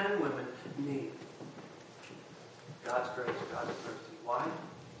every man and woman need. God's grace, God's mercy. Why?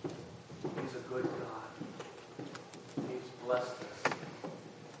 He's a good God. He's blessed us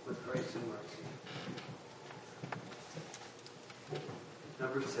with grace and mercy.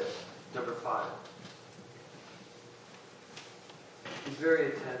 Number 5. He's very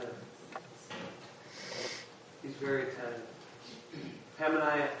attentive. He's very attentive. Pam and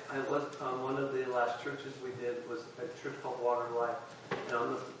I was one of the last churches we did was a church called Water of Life. And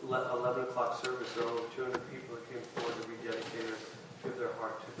on the 11 o'clock service, there were over 200 people that came forward to rededicate or give their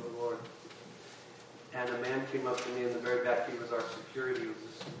heart to the Lord. And a man came up to me in the very back. He was our security.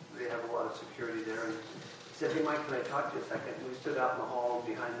 They have a lot of security there. And he said, "Hey, Mike, can I talk to you a second?" And we stood out in the hall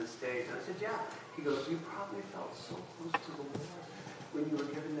behind the stage. And I said, "Yeah." He goes, "You probably felt so close to the Lord when you were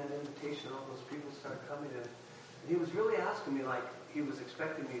given that invitation. All those people started coming in." And he was really asking me like he was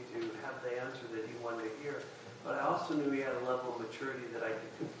expecting me to have the answer that he wanted to hear. But I also knew he had a level of maturity that I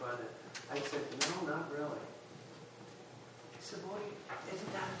could confront it. I said, "No, not really." He said, "Boy,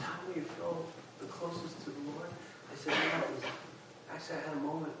 isn't that a time when you feel the closest to the Lord?" I said, "Yeah, it was." Actually, I had a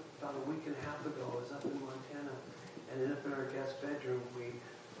moment about a week and a half ago. I was up in Montana, and up in our guest bedroom, we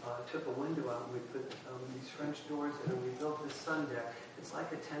took a window out and we put these French doors in, and we built this sun deck. It's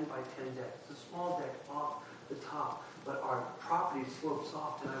like a 10 by 10 deck. It's a small deck off the top, but our property slopes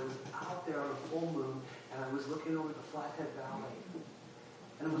off, and I was out there on a full moon, and I was looking over the Flathead Valley.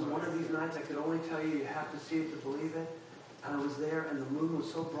 And it was one of these nights I could only tell you have to see it to believe it. And I was there, and the moon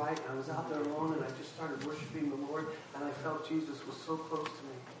was so bright, and I was out there alone, and I just started worshiping the Lord, and I felt Jesus was so close to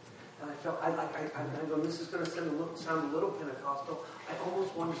me. And I felt, I go, this is going to sound a little Pentecostal. I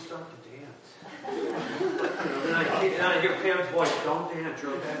almost wanted to start to dance. Then I hear Pam's voice, "Don't dance,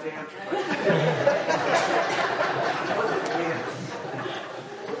 you're a bad dancer." I wasn't dancing.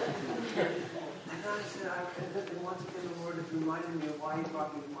 And then I said, and once again, the Lord has reminded me of why He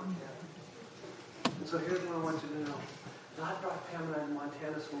brought me to Montana. And so here's what I want you to know. God brought Pam and I to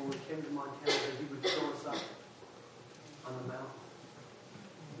Montana, so when we came to Montana, that He would fill us up on the mountain.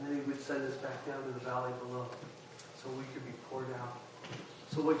 And then He would send us back down to the valley below so we could be poured out.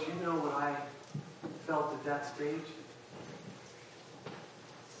 So what I felt at that stage,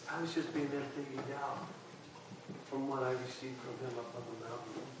 I was just being emptied out from what I received from Him up on the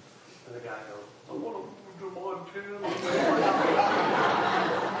mountain. And the guy goes, "I want to move to Montana."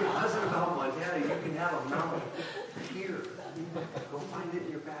 It wasn't about Montana. You can have a mountain here. Go find it in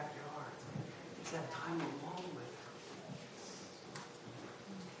your backyard. It's that time alone with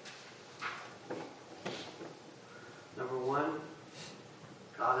Him. Number 1,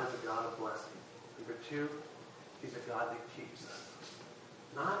 God is a God of blessing. Number 2, He's a God that keeps us.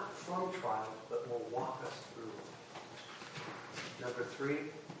 Not from trials, but will walk us through. Number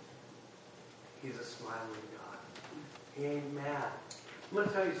 3, He's a smiling God. He ain't mad. I'm going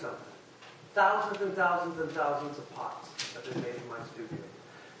to tell you something. Thousands and thousands and thousands of pots have been made in my studio.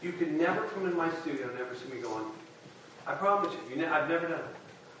 You could never come in my studio and never see me going, I promise you, I've never done it.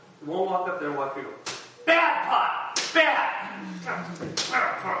 You won't walk up there and watch me go, "Bad pot! Bad!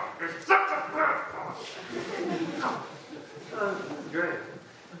 It's such a bad pot!" No. Great.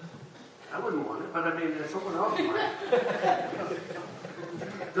 I wouldn't want it, but I mean, someone else might.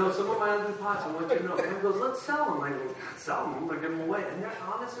 No, some of my other pots, I want you to know. Everyone goes, "Let's sell them." I go, "Sell them? I'm going to give them away." And they're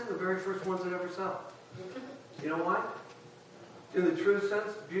honestly the very first ones that ever sell. You know why? In the true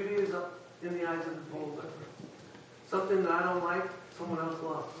sense, beauty is up in the eyes of the beholder. Something that I don't like, someone else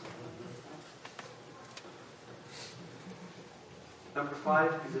loves. Number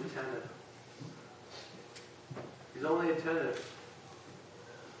 5, He's attentive. He's only attentive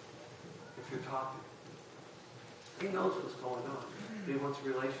You're talking. He knows what's going on. He wants a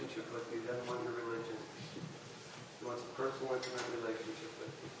relationship with you. He doesn't want your religion. He wants a personal, intimate relationship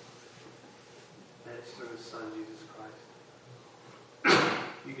with you. And it's through His Son, Jesus Christ.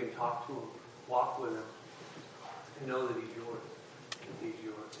 You can talk to Him, walk with Him, and know that He's yours. And He's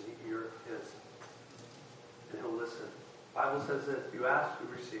yours, and you're His. And He'll listen. The Bible says that you ask, you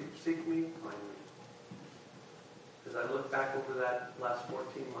receive. Seek me, find me. As I look back over that last 14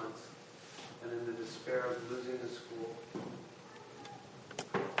 months, and in the despair of losing the school,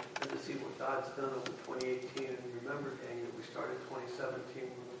 and to see what God's done over 2018, and remember, gang, that we started 2017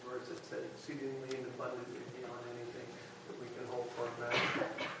 with a verse that said, exceedingly and abundantly beyond anything that we can hope for.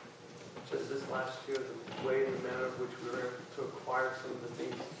 Just this last year, the way and the manner of which we were able to acquire some of the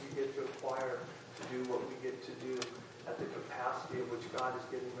things we get to acquire, to do what we get to do, at the capacity of which God is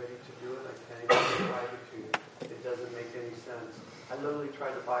getting ready to do it, I can't even describe it to you. It doesn't make any sense. I literally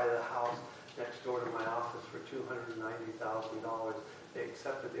tried to buy the house next door to my office for $290,000. They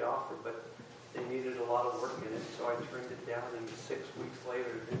accepted the offer, but they needed a lot of work in it, so I turned it down, and 6 weeks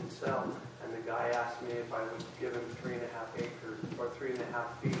later it didn't sell. And the guy asked me if I would give him 3.5 acres, or 3.5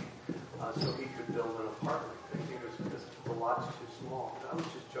 feet, so he could build an apartment. He was, because the lot's too small. And I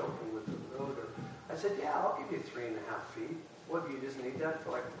was just joking with the realtor. I said, yeah, I'll give you 3.5 feet. What, do you just need that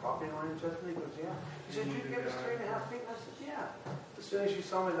for like a property line adjustment? He goes, yeah. He said, you'd give us 3.5 feet? And I said, yeah. As soon as you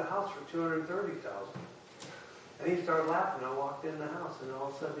sell me the house for $230,000. And he started laughing. I walked in the house, and all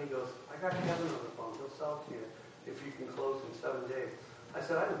of a sudden he goes, I got Kevin on the phone. He'll sell to you if you can close in 7 days. I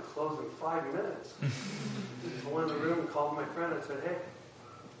said, I can close in 5 minutes. I went in the room and called my friend and said, hey,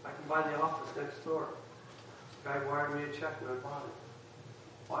 I can buy the office next door. The guy wired me a check and I bought it.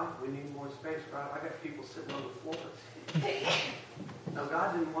 Why? We need more space, right? I got people sitting on the floor. Now,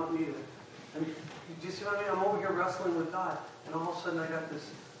 God didn't want me to... And do you see what I mean? I'm over here wrestling with God, and all of a sudden I got this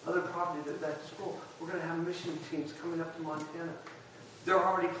other property that school. We're going to have mission teams coming up to Montana. They're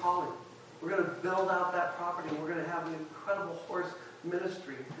already calling. We're going to build out that property, and we're going to have an incredible horse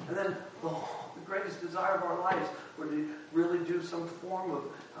ministry. And then the greatest desire of our lives were to really do some form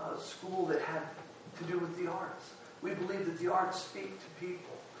of school that had to do with the arts. We believe that the arts speak to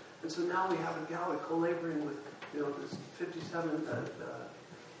people. And so now we have a gallery collaborating with, this 57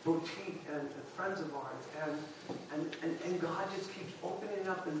 boutique and friends of ours. And God just keeps opening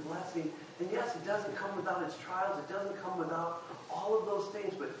up and blessing. And yes, it doesn't come without its trials. It doesn't come without all of those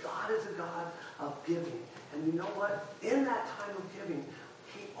things. But God is a God of giving. And you know what? In that time of giving,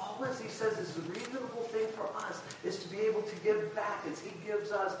 He says is the reasonable thing for us is to be able to give back as He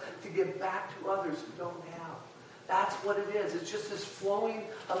gives us to give back to others who don't have. That's what it is. It's just this flowing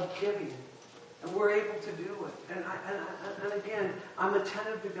of giving. And we're able to do it. And again, I'm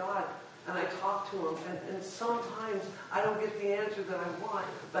attentive to God. And I talk to Him. And sometimes I don't get the answer that I want,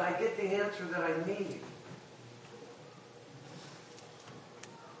 but I get the answer that I need.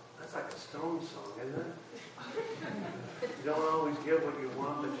 That's like a Stone song, isn't it? You don't always get what you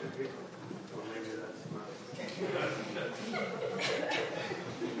want, but you get. Well, maybe that's not.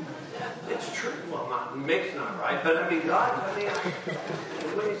 It's true. Well, Mick's not right, but I mean, God,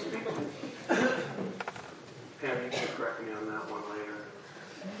 when He speaks to me. Pam, you can correct me on that one later.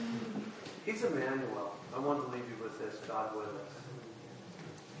 He's Emmanuel. I want to leave you with this, God with us.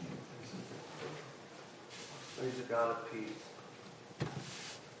 And He's a God of peace.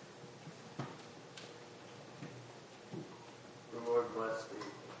 The Lord bless thee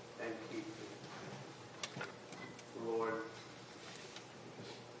and keep thee. The Lord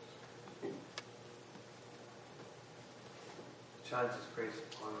shines His grace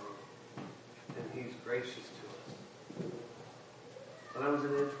upon thee, and He's gracious to us. When I was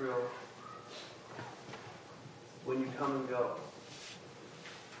in Israel, when you come and go,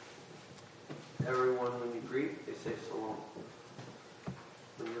 everyone, when you greet, they say shalom.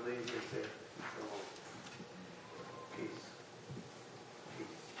 When you leave, they say shalom. Peace.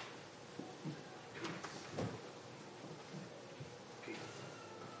 Peace. Peace. Peace.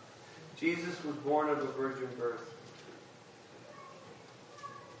 Jesus was born of a virgin birth.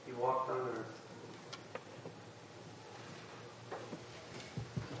 He walked on earth.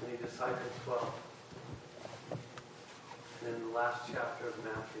 And He discipled 12. And in the last chapter of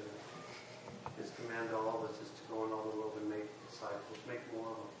Matthew, His command to all of us is to go in all the world and make disciples. Make more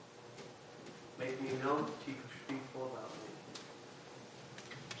of them. Make me known, teach people about me.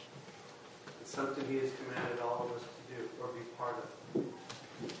 It's something He has commanded all of us to do or be part of,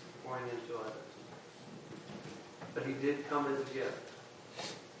 pouring into others. But He did come as a gift.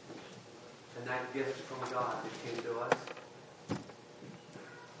 And that gift from God that came to us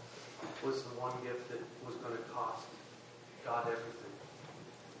was the one gift that was going to cost God everything.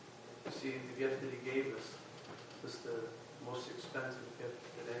 see, the gift that He gave us was the most expensive gift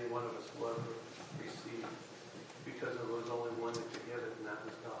that any one of us will ever receive, because there was only one that could give it, and that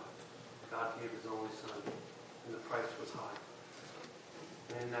was God. God gave His only Son, and the price was high.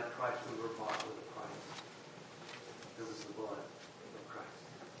 And in that price, we were bought with a price. It was the blood of Christ.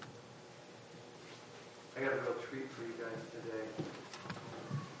 I got a real treat for you guys today.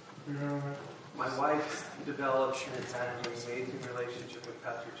 My wife developed and has had an amazing relationship with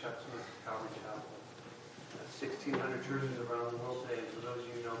Pastor Chuck Smith at Calvary Chapel. 1,600 churches around the world today. And for those of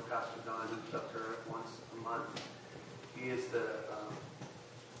you who know Pastor Don, who's up there once a month, he is the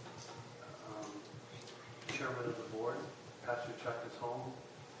chairman of the board. Pastor Chuck is home.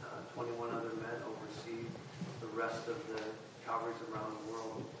 21 other men oversee the rest of the Calvaries around the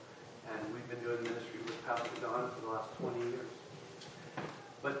world. And we've been doing ministry with Pastor Don for the last 20 years.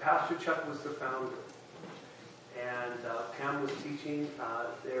 But Pastor Chuck was the founder. And Pam was teaching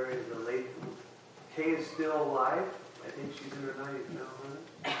there in the late... Kay is still alive. I think she's in her 90s now,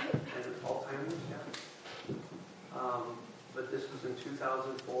 right? And Alzheimer's, yeah. But this was in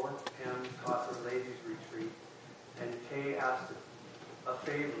 2004. Pam taught the ladies' retreat. And Kay asked a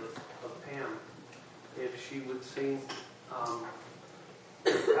favor of Pam if she would sing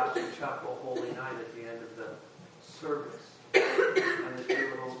Pastor Chuck, O Holy Night, at the end of the service. And the two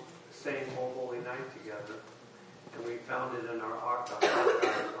little sang O Holy Night together. And we found it in our archive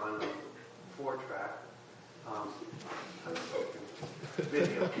on a 4-track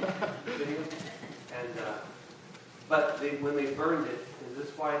video. And but when they burned it, is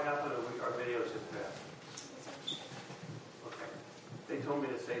this why it happened, or our videos just bad? Okay. They told me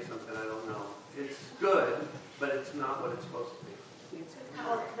to say something, I don't know. It's good, but it's not what it's supposed to be.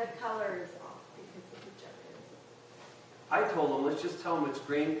 The color is off because the projector is. I told them, let's just tell them it's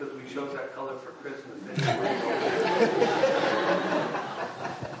green because we chose that color for Christmas.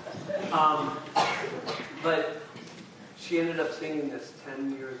 But she ended up singing this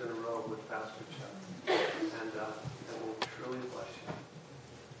 10 years in a row with Pastor Chuck. And it will truly bless you.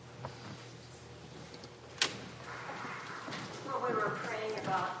 Well, we were praying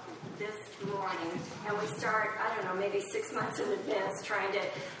about this morning, and we start, I don't know, maybe 6 months in advance trying to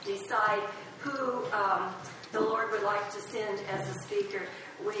decide who the Lord would like to send as a speaker.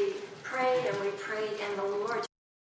 We prayed and we prayed, and the Lord